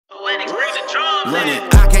Run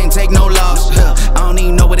it. I can't take no loss. I don't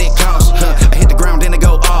even know what it costs. I hit the ground then it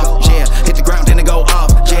go off. Yeah, hit the ground then it go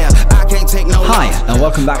off. Yeah, I can't take no loss. Hi, and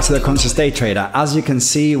welcome back to the Conscious Day Trader. As you can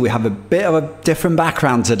see, we have a bit of a different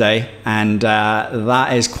background today, and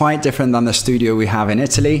that is quite different than the studio we have in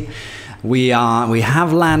Italy. We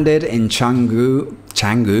have landed in Canggu,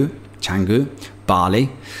 Bali,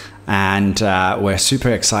 and we're super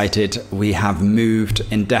excited. We have moved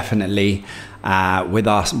indefinitely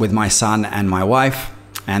with my son and my wife,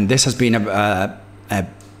 and this has been a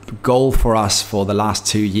goal for us for the last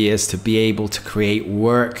 2 years, to be able to create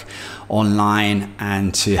work online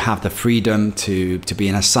and to have the freedom to be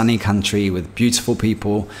in a sunny country with beautiful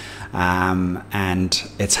people, and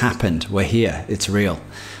it's happened. We're here, it's real,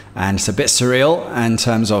 and it's a bit surreal in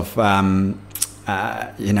terms of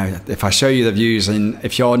you know, if I show you the views, and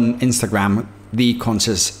if you're on Instagram,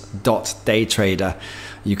 theconscious.daytrader,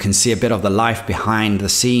 you can see a bit of the life behind the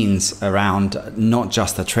scenes around not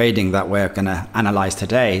just the trading that we're going to analyze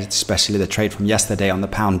today, especially the trade from yesterday on the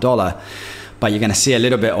pound dollar, but you're going to see a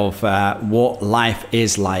little bit of what life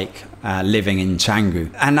is like living in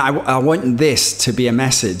Canggu. And I want this to be a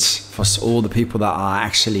message for all the people that are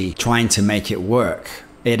actually trying to make it work.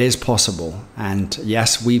 It is possible, and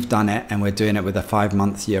yes, we've done it, and we're doing it with a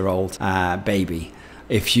 5-month-old baby.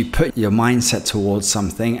 If you put your mindset towards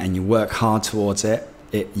something and you work hard towards it,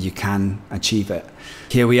 you can achieve it.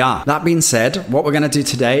 Here we are. That being said, what we're going to do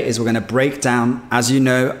today is we're going to break down, as you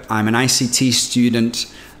know, I'm an ICT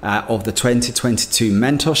student of the 2022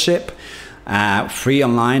 mentorship, free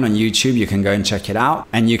online on YouTube. You can go and check it out,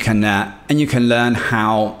 and you can learn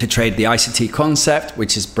how to trade the ICT concept,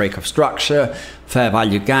 which is break of structure, fair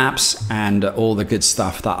value gaps, and all the good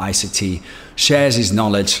stuff that ICT shares his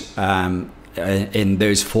knowledge in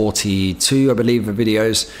those 42, I believe,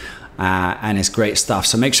 videos. And it's great stuff.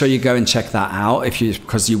 So make sure you go and check that out,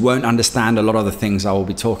 because you won't understand a lot of the things I will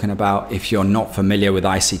be talking about if you're not familiar with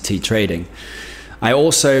ICT trading. I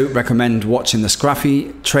also recommend watching the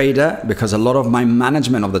Scruffy Trader, because a lot of my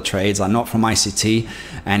management of the trades are not from ICT,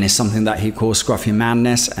 and it's something that he calls Scruffy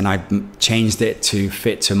Madness, and I've changed it to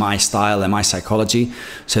fit to my style and my psychology.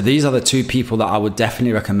 So these are the two people that I would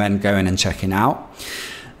definitely recommend going and checking out.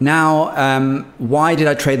 Now, why did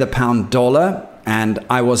I trade the pound dollar? And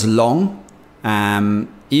I was long,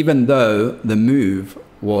 even though the move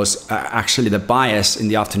was actually, the bias in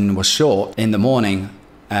the afternoon was short, in the morning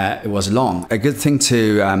it was long. A good thing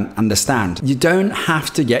to understand, you don't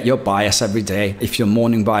have to get your bias every day. If your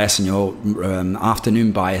morning bias and your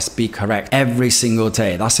afternoon bias be correct every single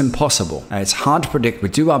day, that's impossible. It's hard to predict. We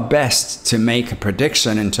do our best to make a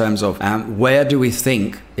prediction in terms of where do we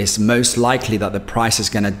think is most likely that the price is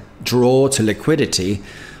going to draw to liquidity.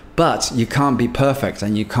 But you can't be perfect,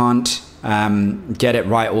 and you can't get it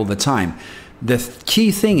right all the time. The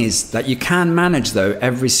key thing is that you can manage, though,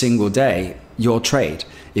 every single day your trade.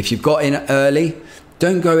 If you've got in early,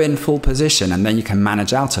 don't go in full position, and then you can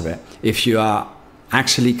manage out of it. If you are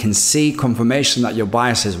actually can see confirmation that your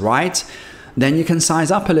bias is right, then you can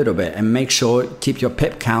size up a little bit and make sure, keep your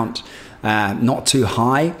pip count not too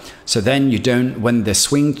high. So then you don't, when the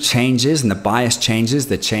swing changes and the bias changes,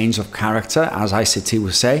 the change of character, as ICT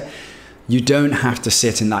will say, you don't have to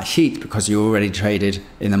sit in that heat, because you already traded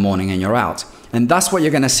in the morning and you're out. And that's what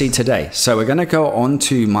you're going to see today. So we're going to go on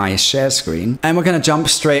to my share screen, and we're going to jump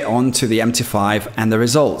straight on to the MT5 and the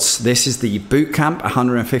results. This is the bootcamp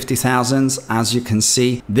 150,000. As you can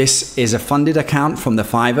see, this is a funded account from the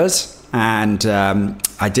Fivers. And I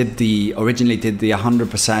originally did the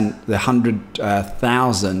 100%, the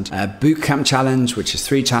 100,000 bootcamp challenge, which is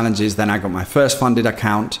 3 challenges. Then I got my first funded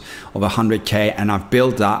account of 100K, and I've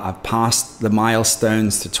built that. I've passed the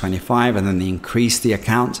milestones to 25, and then they increased the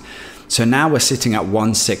account. So now we're sitting at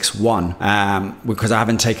 161 because I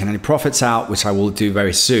haven't taken any profits out, which I will do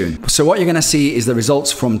very soon. So what you're going to see is the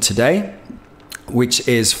results from today, which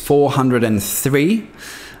is $403.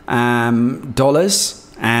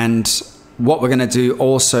 And what we're going to do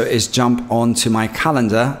also is jump onto my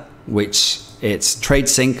calendar, which it's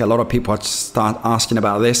TradeSync. A lot of people start asking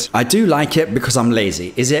about this. I do like it because I'm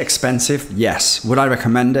lazy. Is it expensive? Yes. Would I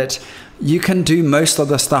recommend it? You can do most of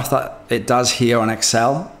the stuff that it does here on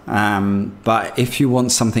Excel. But if you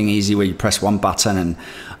want something easy where you press one button and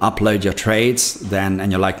upload your trades,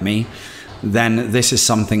 and you're like me, then this is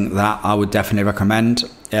something that I would definitely recommend.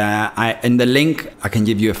 In the link, I can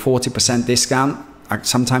give you a 40% discount.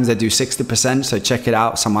 Sometimes they do 60%, so check it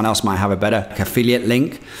out. Someone else might have a better affiliate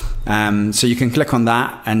link. So you can click on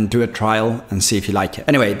that and do a trial and see if you like it.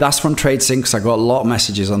 Anyway, that's from TradeSync, because I got a lot of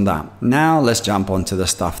messages on that. Now let's jump on to the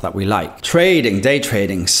stuff that we like. Trading, day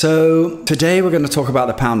trading. So today we're going to talk about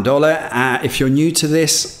the pound dollar. If you're new to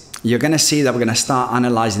this, you're going to see that we're going to start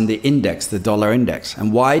analyzing the index, the dollar index.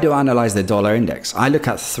 And why do I analyze the dollar index? I look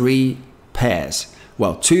at 3 pairs,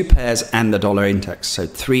 well, 2 pairs and the dollar index, so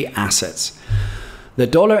 3 assets. The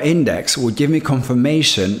dollar index will give me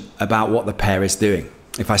confirmation about what the pair is doing.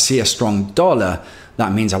 If I see a strong dollar,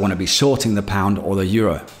 that means I want to be shorting the pound or the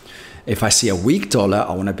euro. If I see a weak dollar,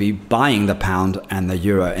 I want to be buying the pound and the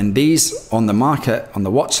euro. And these on the market, on the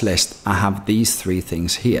watch list, I have these 3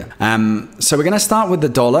 things here. So we're going to start with the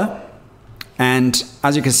dollar. And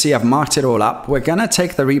as you can see, I've marked it all up. We're going to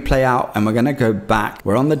take the replay out and we're going to go back.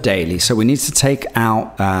 We're on the daily. So we need to take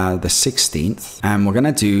out the 16th. And we're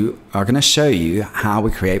going to show you how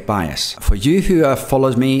we create bias. For you who have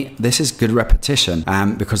followed me, this is good repetition.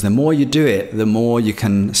 Because the more you do it, the more you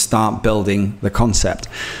can start building the concept.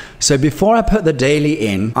 So before I put the daily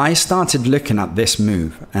in, I started looking at this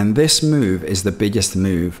move. And this move is the biggest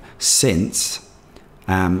move since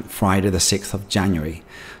Friday the 6th of January.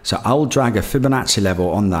 So I'll drag a Fibonacci level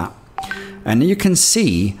on that. And you can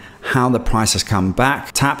see how the price has come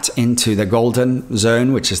back, tapped into the golden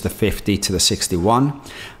zone, which is the 50 to the 61,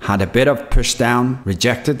 had a bit of push down,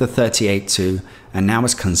 rejected the 38.2, and now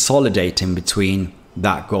is consolidating between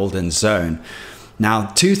that golden zone. Now,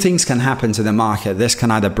 2 things can happen to the market. This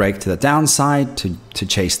can either break to the downside to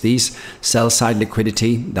chase these sell side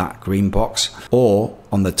liquidity, that green box, or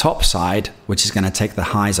on the top side, which is going to take the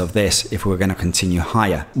highs of this if we're going to continue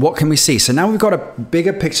higher. What can we see? So now we've got a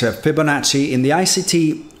bigger picture of Fibonacci. In the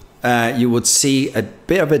ICT, you would see a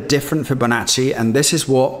bit of a different Fibonacci, and this is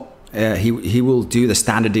what he will do, the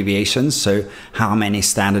standard deviations. So how many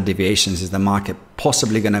standard deviations is the market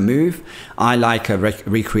possibly going to move? I like a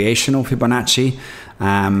recreational Fibonacci,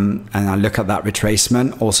 and I look at that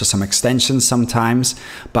retracement, also some extensions sometimes.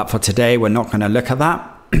 But for today, we're not going to look at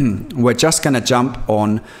that. We're just going to jump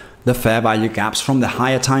on the fair value gaps from the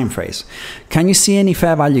higher time frames. Can you see any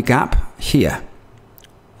fair value gap here?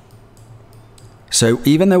 So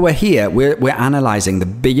even though we're here, we're analyzing the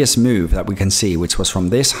biggest move that we can see, which was from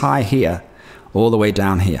this high here all the way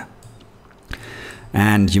down here.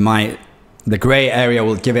 And the gray area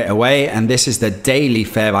will give it away. And this is the daily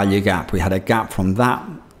fair value gap. We had a gap from that.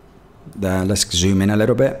 Let's zoom in a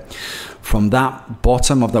little bit. From that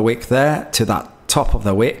bottom of the wick there to that top of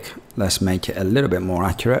the wick. Let's make it a little bit more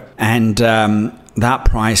accurate. And that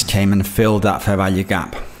price came and filled that fair value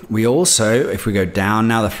gap. We also, if we go down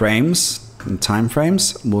now the frames, and time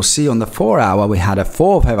frames, we'll see on the 4 hour we had a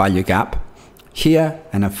 4 fair value gap here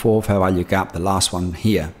and a 4 fair value gap, the last one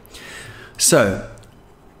here. So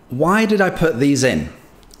why did I put these in?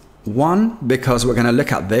 1, because we're going to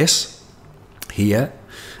look at this here,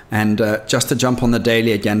 and just to jump on the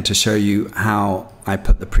daily again to show you how I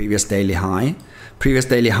put the previous daily high. Previous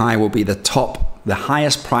daily high will be the top, the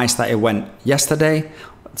highest price that it went yesterday,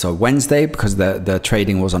 so Wednesday, because the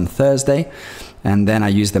trading was on Thursday. And then I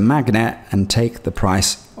use the magnet and take the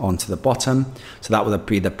price onto the bottom. So that would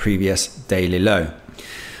be the previous daily low.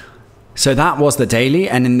 So that was the daily.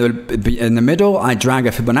 And in the middle, I drag a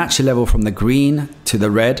Fibonacci level from the green to the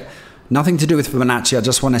red. Nothing to do with Fibonacci. I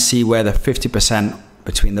just want to see where the 50%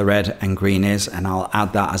 between the red and green is. And I'll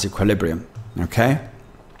add that as equilibrium. Okay.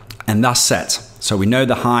 And that's set. So we know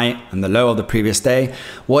the high and the low of the previous day.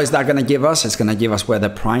 What is that going to give us? It's going to give us where the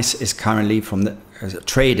price is currently from the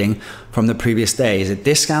trading from the previous day. Is it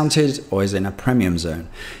discounted or is it in a premium zone?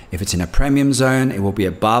 If it's in a premium zone, it will be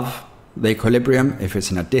above the equilibrium. If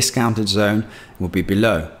it's in a discounted zone, it will be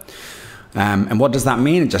below. And what does that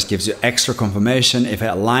mean? It just gives you extra confirmation. If it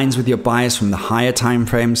aligns with your bias from the higher time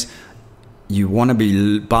frames, you want to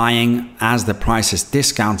be buying as the price is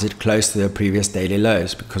discounted close to the previous daily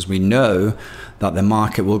lows, because we know that the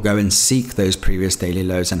market will go and seek those previous daily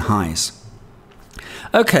lows and highs.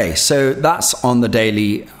 Okay, so that's on the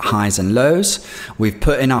daily highs and lows. We've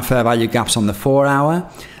put in our fair value gaps on the 4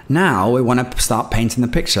 hour. Now we want to start painting the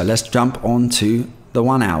picture. Let's jump on to the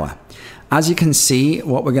 1 hour. As you can see,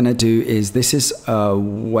 what we're going to do is, this is a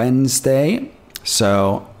Wednesday.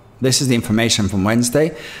 So this is the information from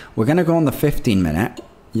Wednesday. We're going to go on the 15-minute.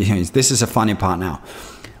 This is a funny part now.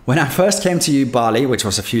 When I first came to Bali, which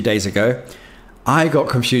was a few days ago, I got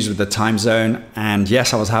confused with the time zone. And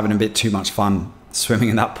yes, I was having a bit too much fun swimming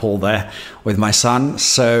in that pool there with my son.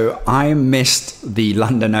 So I missed the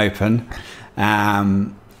London Open.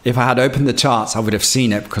 If I had opened the charts, I would have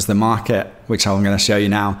seen it, because the market, which I'm going to show you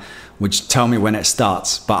now, would tell me when it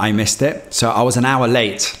starts, but I missed it. So I was an hour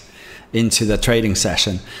late into the trading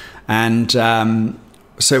session. And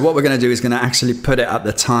so what we're going to do is going to actually put it at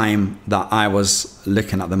the time that I was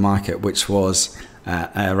looking at the market, which was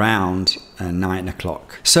around 9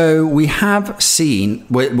 o'clock. So we have seen,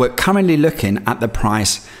 we're currently looking at the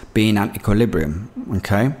price being at equilibrium,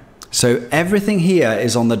 okay? So everything here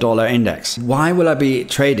is on the dollar index. Why will I be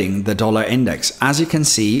trading the dollar index? As you can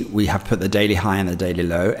see, we have put the daily high and the daily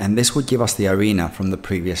low, and this would give us the arena from the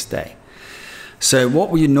previous day. So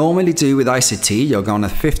what you normally do with ICT, you'll go on a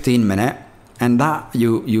 15-minute, and that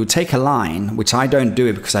you take a line, which I don't do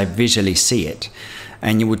it because I visually see it,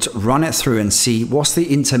 and you would run it through and see what's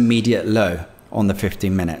the intermediate low on the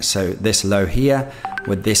 15 minutes. So this low here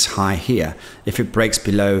with this high here. If it breaks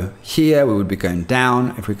below here, we would be going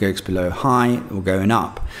down. If it goes below high, we're going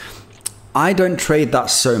up. I don't trade that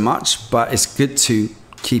so much, but it's good to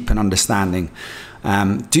keep an understanding.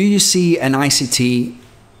 Do you see an ICT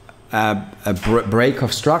break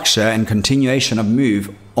of structure and continuation of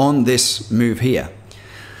move on this move here?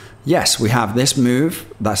 Yes, we have this move,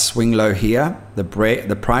 that swing low here.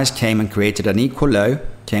 The price came and created an equal low,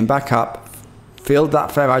 came back up, filled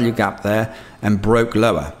that fair value gap there and broke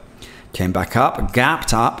lower. Came back up,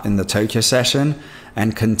 gapped up in the Tokyo session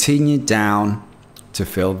and continued down to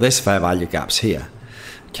fill this fair value gaps here.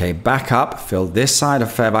 Okay, back up, filled this side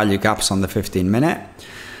of fair value gaps on the 15-minute,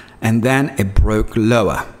 and then it broke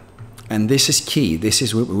lower. And this is key. This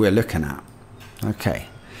is what we're looking at. Okay.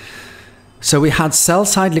 So we had sell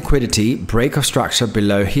side liquidity, break of structure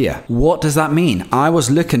below here. What does that mean? I was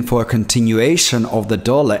looking for a continuation of the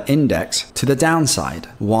dollar index to the downside.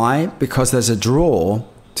 Why? Because there's a draw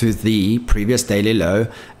to the previous daily low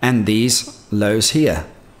and these lows here.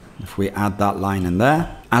 If we add that line in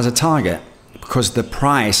there as a target, because the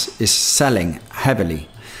price is selling heavily.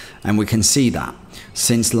 And we can see that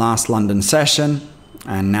since last London session,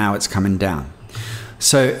 and now it's coming down.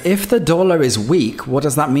 So if the dollar is weak, what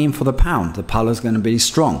does that mean for the pound? The pound is going to be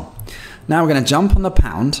strong. Now we're going to jump on the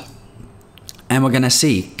pound and we're going to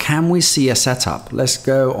see, can we see a setup? Let's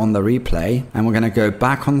go on the replay and we're going to go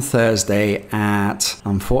back on Thursday at,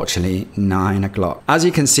 unfortunately, 9 o'clock. As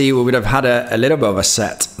you can see, we would have had a little bit of a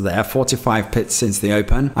set there, 45 pips since the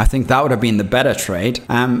open. I think that would have been the better trade,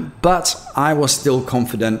 but I was still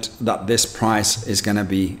confident that this price is going to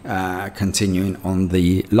be continuing on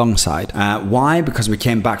the long side. Why? Because we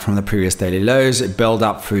came back from the previous daily lows, it built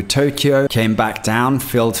up through Tokyo, came back down,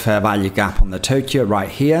 filled fair value gap on the Tokyo right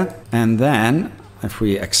here. And then if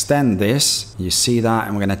we extend this, you see that,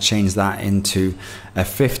 and we're going to change that into a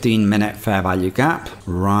 15-minute fair value gap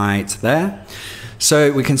right there.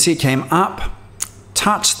 So we can see it came up,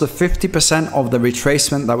 touched the 50% of the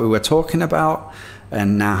retracement that we were talking about,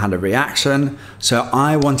 and now had a reaction. So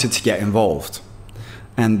I wanted to get involved.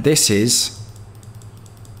 And this is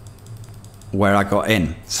where I got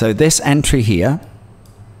in. So this entry here,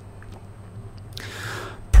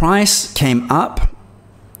 price came up.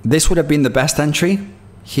 This would have been the best entry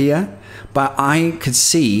here, but I could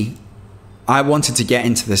see I wanted to get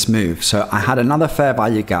into this move. So I had another fair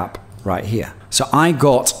value gap right here. So I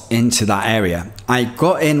got into that area. I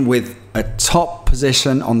got in with a top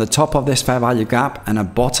position on the top of this fair value gap and a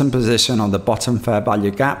bottom position on the bottom fair value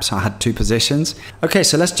gap. So I had two positions. Okay,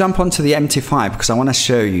 so let's jump onto the MT5 because I want to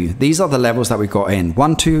show you. These are the levels that we got in.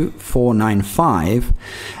 12495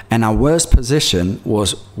 and our worst position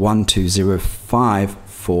was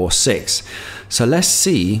 120546. So let's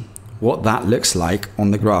see what that looks like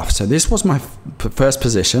on the graph. So this was my first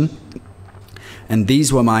position and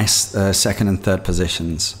these were my second and third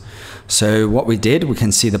positions. So what we did, we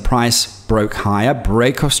can see the price broke higher,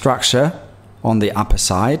 break of structure on the upper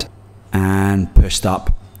side and pushed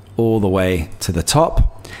up all the way to the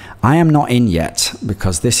top. I am not in yet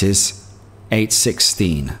because this is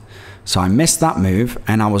 816. So I missed that move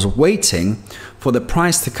and I was waiting for the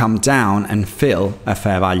price to come down and fill a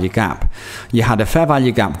fair value gap. You had a fair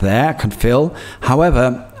value gap there, could fill.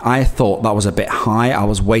 However, I thought that was a bit high. I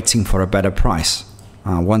was waiting for a better price.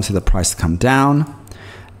 I wanted the price to come down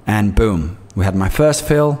and boom, we had my first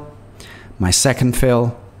fill, my second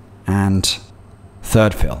fill and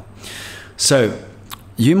third fill. So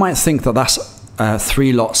you might think that that's a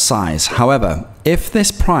 3-lot size. However, if this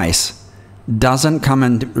price doesn't come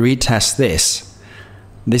and retest this,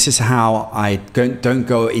 this is how I don't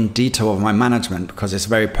go in detail of my management because it's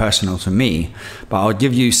very personal to me, but I'll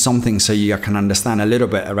give you something so you can understand a little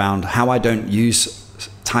bit around how I don't use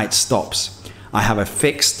tight stops. I have a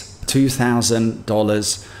fixed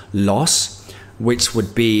 $2,000 loss, which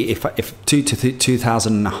would be if $2,000 to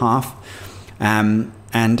 $2,500,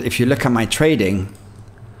 and if you look at my trading,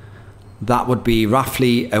 that would be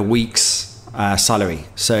roughly a week's salary.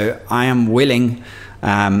 So I am willing,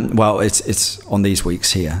 well, it's on these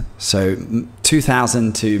weeks here. So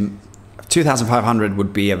 2,000 to 2,500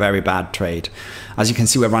 would be a very bad trade. As you can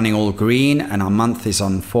see, we're running all green and our month is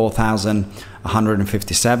on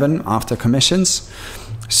 4,157 after commissions.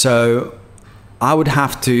 So I would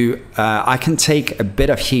have to, I can take a bit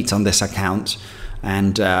of heat on this account,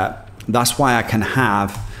 and that's why I can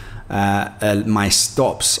have my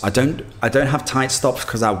stops. I don't have tight stops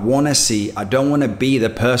because I want to see, I don't want to be the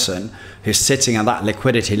person who's sitting at that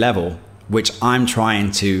liquidity level, which I'm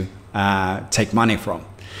trying to take money from.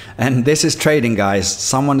 And this is trading, guys.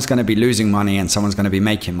 Someone's going to be losing money and someone's going to be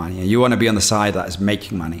making money. And you want to be on the side that is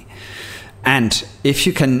making money. And if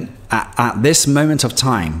you can, at this moment of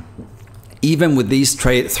time, even with these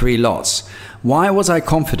 3 lots, why was I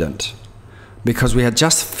confident? Because we had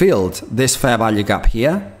just filled this fair value gap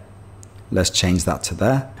here. Let's change that to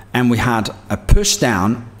there. And we had a push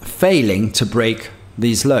down failing to break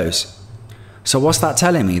these lows. So what's that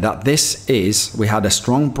telling me? That we had a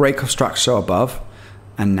strong break of structure above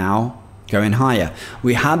and now going higher.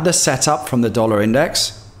 We had the setup from the dollar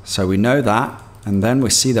index, so we know that. And then we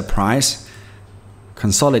see the price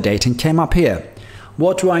consolidating, came up here.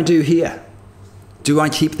 What do I do here? Do I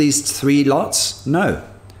keep these 3 lots? No.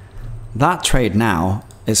 That trade now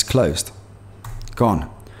is closed, gone.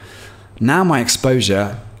 Now my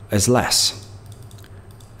exposure is less,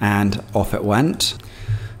 and off it went.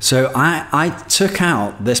 So I took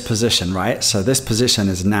out this position, right? So this position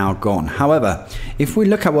is now gone. However, if we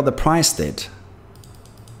look at what the price did,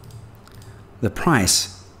 the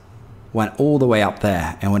price went all the way up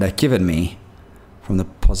there and would have given me, from the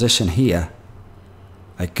position here,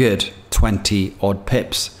 a good 20 odd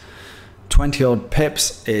pips. 20 odd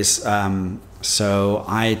pips is, so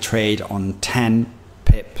I trade on 10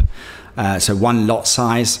 pip. So 1 lot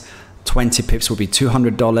size. 20 pips will be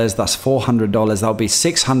 $200, that's $400, that'll be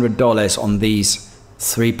 $600 on these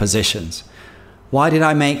 3 positions. Why did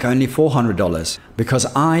I make only $400? Because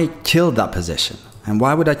I killed that position. And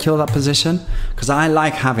why would I kill that position? Because I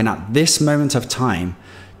like having, at this moment of time,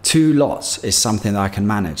 2 lots is something that I can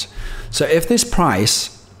manage. So if this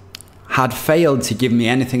price had failed to give me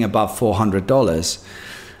anything above $400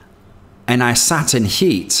 and I sat in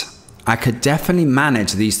heat, I could definitely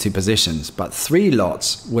manage these 2 positions, but 3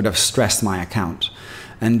 lots would have stressed my account.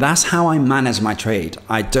 And that's how I manage my trade.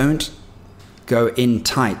 I don't go in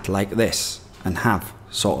tight like this and have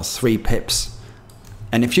sort of 3 pips.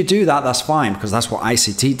 And if you do that, that's fine, because that's what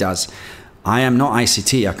ICT does. I am not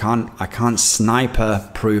ICT. I can't sniper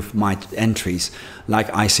proof my entries like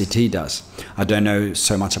ICT does. I don't know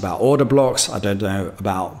so much about order blocks. I don't know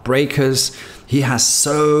about breakers. He has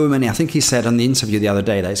so many. I think he said on the interview the other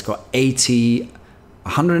day that he's got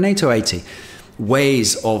 180 or 80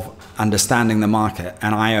 ways of understanding the market,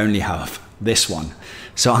 and I only have this one.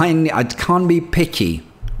 So I can't be picky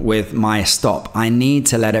with my stop. I need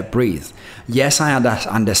to let it breathe. Yes, I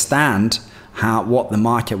understand what the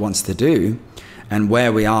market wants to do and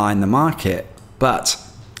where we are in the market, but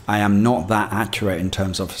I am not that accurate in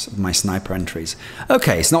terms of my sniper entries.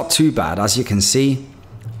 Okay, it's not too bad. As you can see,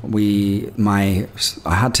 I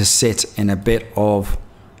had to sit in a bit of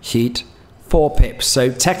heat, 4 pips.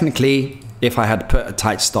 So technically, if I had put a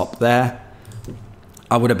tight stop there,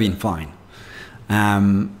 I would have been fine.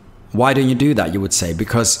 Why don't you do that, you would say?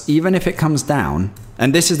 Because even if it comes down,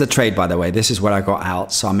 and this is the trade, by the way, this is where I got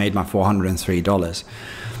out, so I made my $403.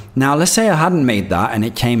 Now, let's say I hadn't made that and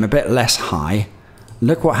it came a bit less high.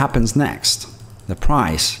 Look what happens next. The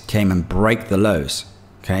price came and break the lows,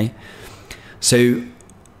 okay? So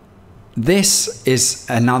this is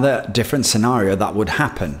another different scenario that would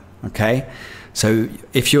happen, okay? So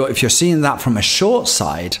if you're seeing that from a short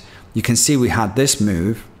side, you can see we had this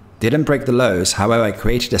move, didn't break the lows. However, I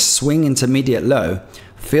created a swing intermediate low,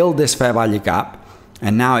 filled this fair value gap,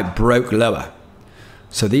 and now it broke lower.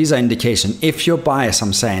 So these are indication. If your bias,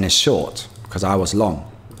 I'm saying, is short, because I was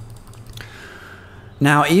long.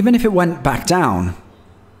 Now, even if it went back down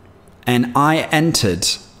and I entered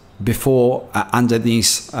before under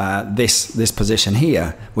this position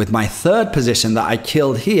here with my 3rd position that I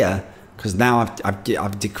killed here, because now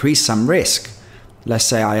I've decreased some risk. Let's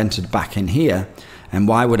say I entered back in here. And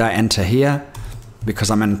why would I enter here? Because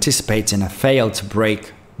I'm anticipating a fail to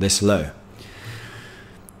break this low.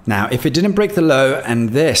 Now, if it didn't break the low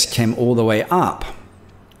and this came all the way up,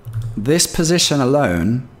 this position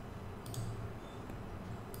alone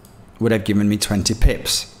would have given me 20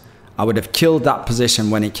 pips. I would have killed that position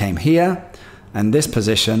when it came here, and this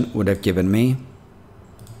position would have given me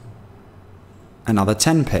another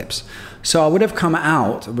 10 pips. So I would have come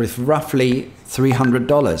out with roughly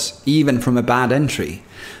 $300, even from a bad entry.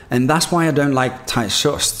 And that's why I don't like tight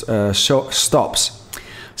short stops.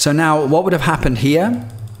 So now what would have happened here?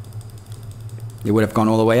 It would have gone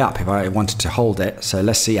all the way up if I wanted to hold it. So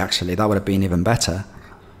let's see, actually, that would have been even better.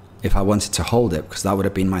 if I wanted to hold it, because that would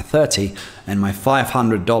have been my 30, and my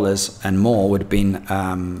 $500 and more would have been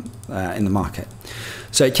in the market.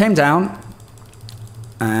 So it came down,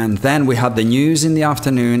 and then we had the news in the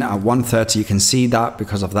afternoon at 1:30. You can see that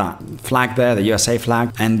because of that flag there, the USA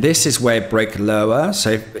flag. And this is where it broke lower.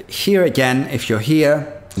 So here again, if you're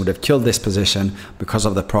here, would have killed this position because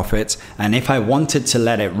of the profits. And if I wanted to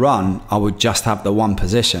let it run, I would just have the one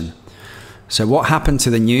position. So what happened to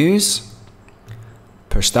the news?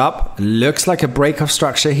 Pushed up, looks like a break of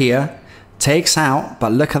structure here, takes out,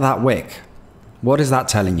 but look at that wick. What is that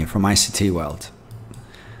telling you from ICT world?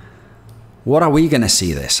 What are we going to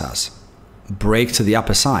see this as? Break to the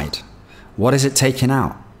upper side. What is it taking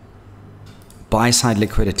out? Buy side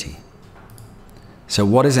liquidity. So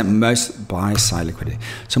what is it most, buy side liquidity.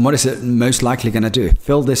 So what is it most likely going to do?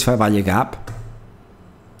 Fill this fair value gap,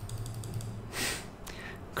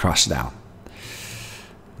 crush down.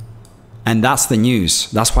 And that's the news.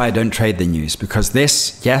 That's why I don't trade the news, because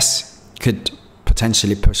this, yes, could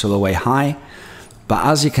potentially push all the way high. But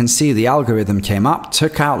as you can see, the algorithm came up,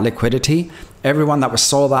 took out liquidity. Everyone that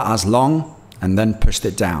saw that as long, and then pushed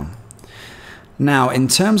it down. Now, in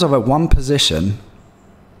terms of a one position,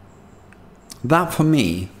 that for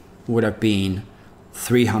me would have been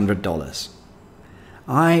 $300.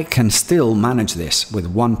 I can still manage this with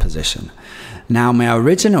one position. Now, my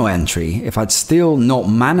original entry, if I'd still not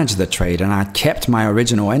managed the trade and I'd kept my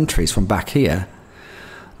original entries from back here,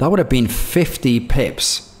 that would have been 50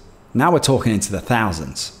 pips. Now we're talking into the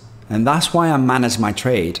thousands. And that's why I manage my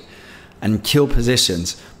trade and kill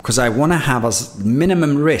positions, because I want to have as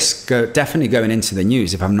minimum risk definitely going into the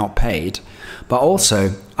news if I'm not paid. But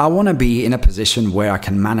also, I want to be in a position where I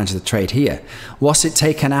can manage the trade here. Was it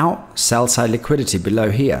taken out? Sell side liquidity below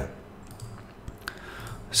here.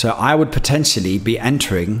 So I would potentially be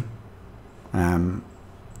entering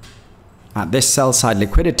at this sell side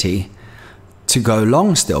liquidity to go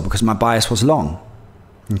long still, because my bias was long.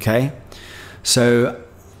 Okay, so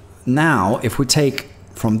now if we take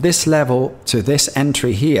from this level to this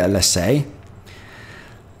entry here, let's say,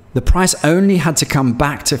 the price only had to come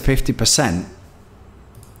back to 50%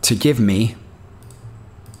 to give me,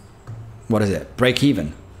 what is it, break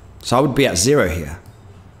even. So I would be at zero here.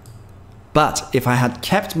 But if I had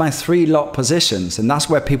kept my 3 lot positions, and that's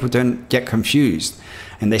where people don't get confused,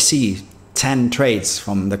 and they see 10 trades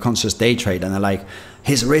from the conscious day trade and they're like,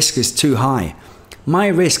 his risk is too high. My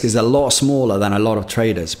risk is a lot smaller than a lot of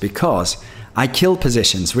traders, because I kill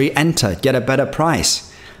positions, re-enter, get a better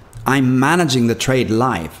price. I'm managing the trade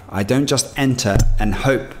live. I don't just enter and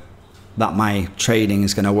hope that my trading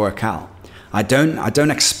is going to work out. I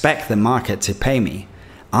don't expect the market to pay me.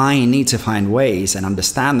 I need to find ways and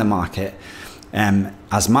understand the market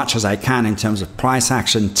as much as I can in terms of price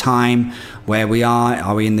action, time, where we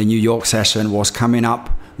are we in the New York session, what's coming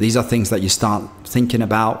up. These are things that you start thinking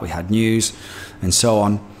about. We had news and so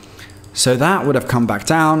on. So that would have come back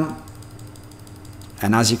down.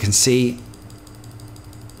 And as you can see,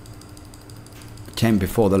 came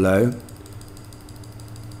before the low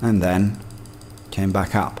and then came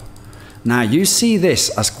back up. Now you see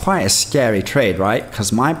this as quite a scary trade, right?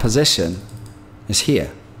 Because my position is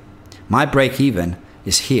here. My break even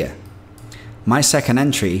is here. My second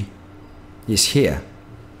entry is here.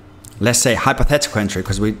 Let's say hypothetical entry,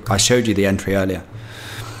 because I showed you the entry earlier.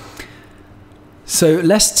 So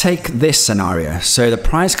let's take this scenario. So the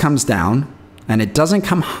price comes down and it doesn't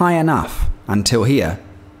come high enough until here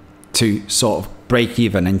to sort of break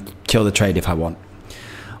even and kill the trade if I want.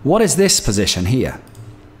 What is this position here?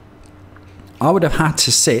 I would have had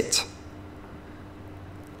to sit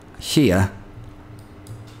here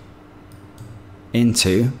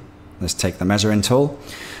into, let's take the measuring tool,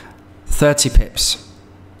 30 pips.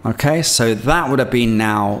 Okay, so that would have been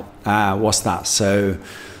now, what's that? So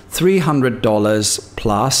 $300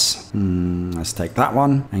 plus, let's take that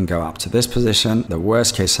one and go up to this position. The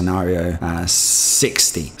worst case scenario,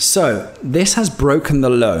 60. So this has broken the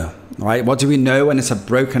low, right? What do we know when it's a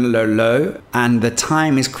broken low? And the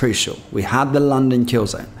time is crucial. We had the London kill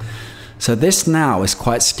zone. So this now is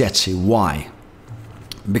quite sketchy. Why?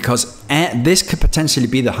 Because this could potentially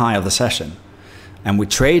be the high of the session. And we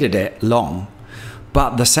traded it long,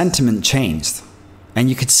 but the sentiment changed. And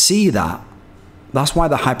you could see that. That's why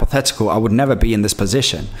the hypothetical, I would never be in this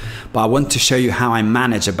position. But I want to show you how I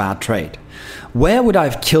manage a bad trade. Where would I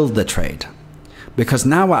have killed the trade? Because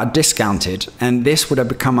now we're discounted and this would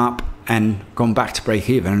have come up and gone back to break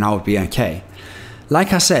even and I would be okay.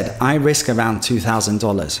 Like I said, I risk around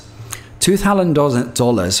 $2,000.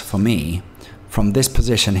 $2,000 for me from this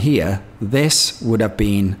position here, this would have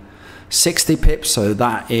been 60 pips. So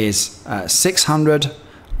that is 600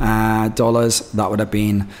 dollars, that would have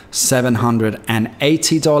been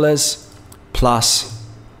 $780 plus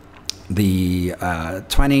the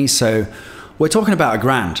 20. So we're talking about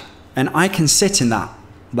 $1,000, and I can sit in that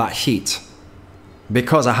heat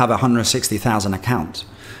because I have a 160,000 account,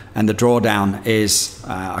 and the drawdown is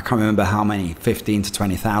I can't remember how many, 15 to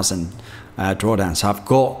 20,000 drawdown. So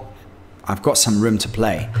I've got some room to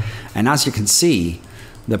play, and as you can see,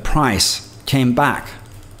 the price came back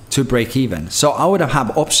to break even. So I would have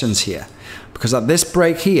had options here, because at this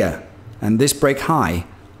break here and this break high,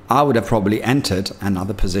 I would have probably entered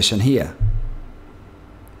another position here.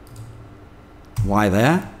 Why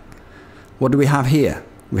there? What do we have here?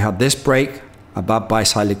 We have this break above buy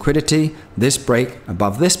side liquidity, this break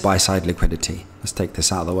above this buy side liquidity. Let's take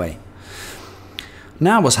this out of the way.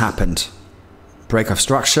 Now what's happened? Break of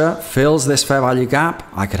structure fills this fair value gap.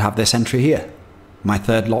 I could have this entry here, my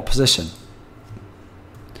third lot position.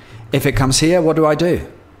 If it comes here, what do?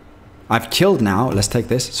 I've killed now. Let's take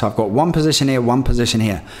this. So I've got one position here, one position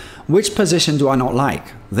here. Which position do I not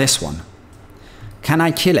like? This one. Can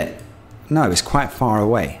I kill it? No, it's quite far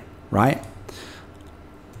away, right?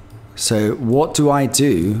 So what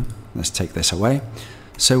do? Let's take this away.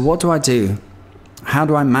 So what do? How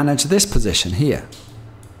do I manage this position here?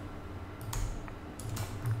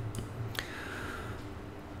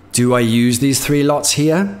 Do I use these 3 lots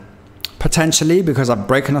here? Potentially, because I've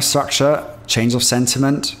broken a structure, change of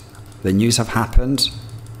sentiment, the news have happened.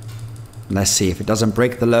 Let's see, if it doesn't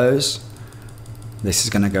break the lows, this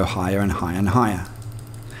is going to go higher and higher and higher.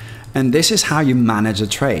 And this is how you manage a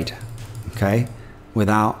trade, okay,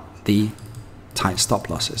 without the tight stop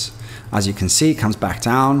losses. As you can see, it comes back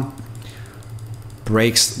down,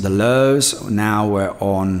 breaks the lows. Now we're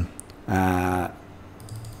on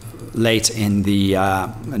late in the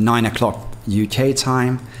 9 o'clock UK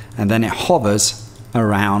time, and then it hovers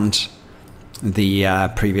around the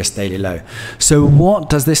previous daily low. So what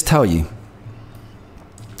does this tell you?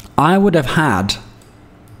 I would have had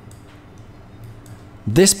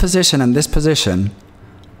this position and this position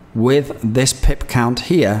with this pip count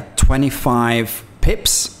here, 25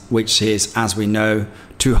 pips, which is, as we know,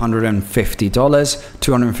 $250.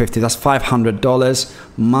 250, that's $500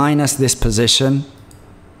 minus this position,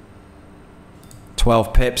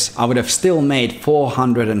 12 pips. I would have still made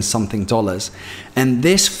 $400 and something. And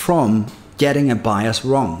this from getting a bias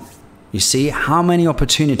wrong. You see how many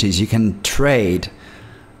opportunities you can trade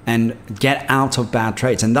and get out of bad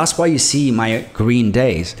trades. And that's why you see my green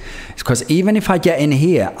days. It's because even if I get in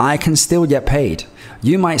here, I can still get paid.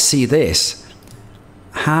 You might see this.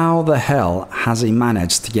 How the hell has he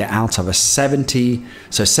managed to get out of a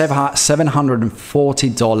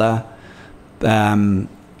 $740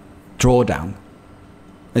 drawdown?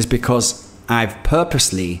 Is because I've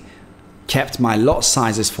purposely kept my lot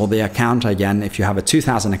sizes for the account. Again, if you have a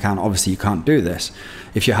 2,000 account, obviously you can't do this.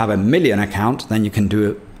 If you have a 1 million account, then you can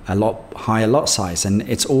do a lot higher lot size, and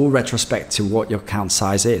it's all retrospect to what your account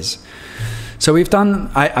size is. So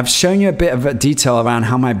I've shown you a bit of a detail around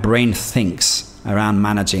how my brain thinks around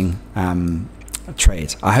managing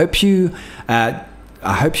trades. I hope you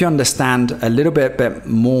understand a little bit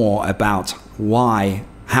more about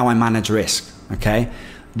how I manage risk. Okay.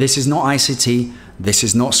 This is not ICT, this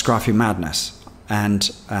is not Scruffy Madness, and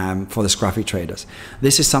for the Scruffy traders.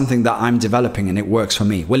 This is something that I'm developing, and it works for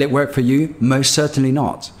me. Will it work for you? Most certainly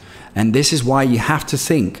not. And this is why you have to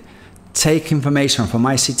think. Take information from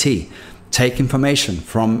ICT, take information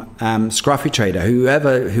from Scruffy Trader,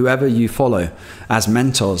 whoever you follow as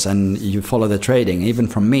mentors and you follow the trading, even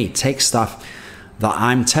from me. Take stuff that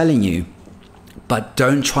I'm telling you, but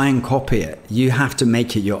don't try and copy it. You have to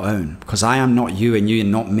make it your own, because I am not you and you are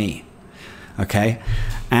not me. Okay?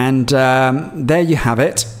 And there you have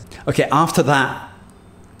it. Okay, after that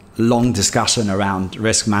long discussion around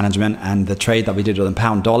risk management and the trade that we did with the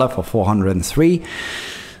pound dollar for 403,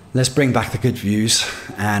 let's bring back the good views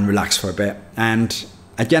and relax for a bit. And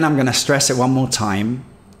again, I'm going to stress it one more time.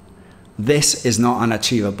 This is not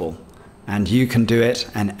unachievable, and you can do it.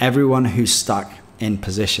 And everyone who's stuck in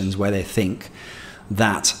positions where they think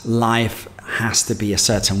that life has to be a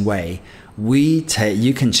certain way,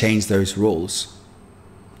 you can change those rules.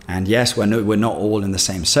 And yes, we're not all in the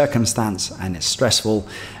same circumstance, and it's stressful,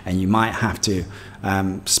 and you might have to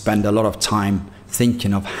spend a lot of time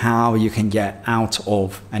thinking of how you can get out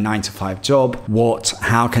of a 9-to-5 job.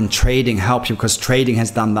 How can trading help you? Because trading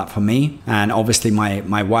has done that for me. And obviously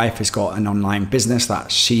my wife has got an online business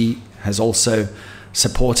that she has also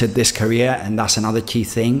supported this career, and that's another key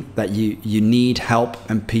thing, that you need help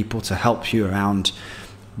and people to help you around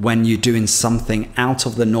when you're doing something out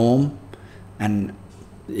of the norm. And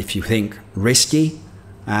if you think risky,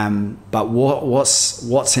 But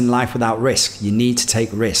what's in life without risk? You need to take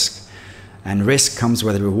risk, and risk comes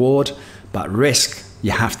with a reward. But risk,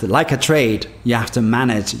 you have to, like a trade, you have to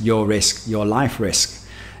manage your risk, your life risk,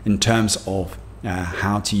 in terms of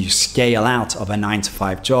how to scale out of a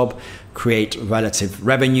 9-to-5 job, create relative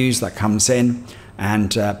revenues that comes in,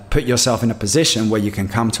 and put yourself in a position where you can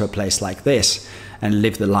come to a place like this and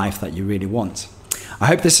live the life that you really want. I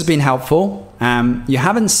hope this has been helpful. You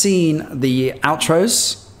haven't seen the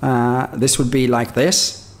outros. This would be like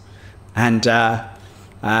this. And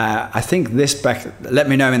I think this, let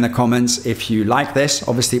me know in the comments if you like this.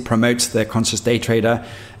 Obviously it promotes the conscious day trader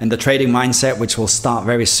and the trading mindset, which will start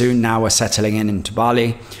very soon. Now we're settling into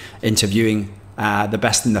Bali, interviewing the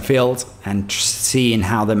best in the field and seeing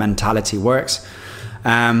how the mentality works.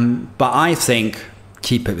 But I think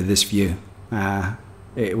keep it with this view.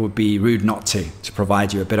 It would be rude not to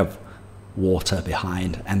provide you a bit of water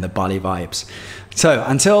behind and the Bali vibes. So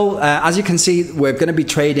until, as you can see, we're going to be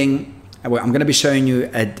trading. I'm going to be showing you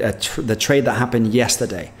the trade that happened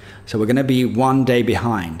yesterday. So we're going to be 1 day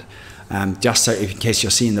behind, just so in case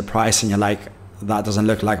you're seeing the price and you're like, that doesn't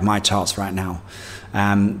look like my charts right now.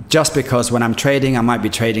 Just because when I'm trading, I might be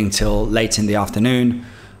trading till late in the afternoon.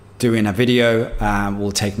 Doing a video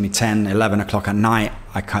will take me 10, 11 o'clock at night.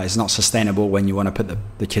 It's not sustainable when you want to put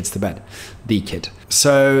the kids to bed, the kid.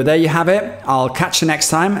 So there you have it. I'll catch you next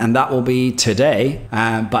time, and that will be today,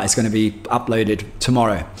 but it's going to be uploaded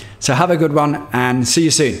tomorrow. So have a good one and see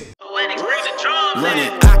you soon.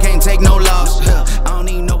 I can't take no loss.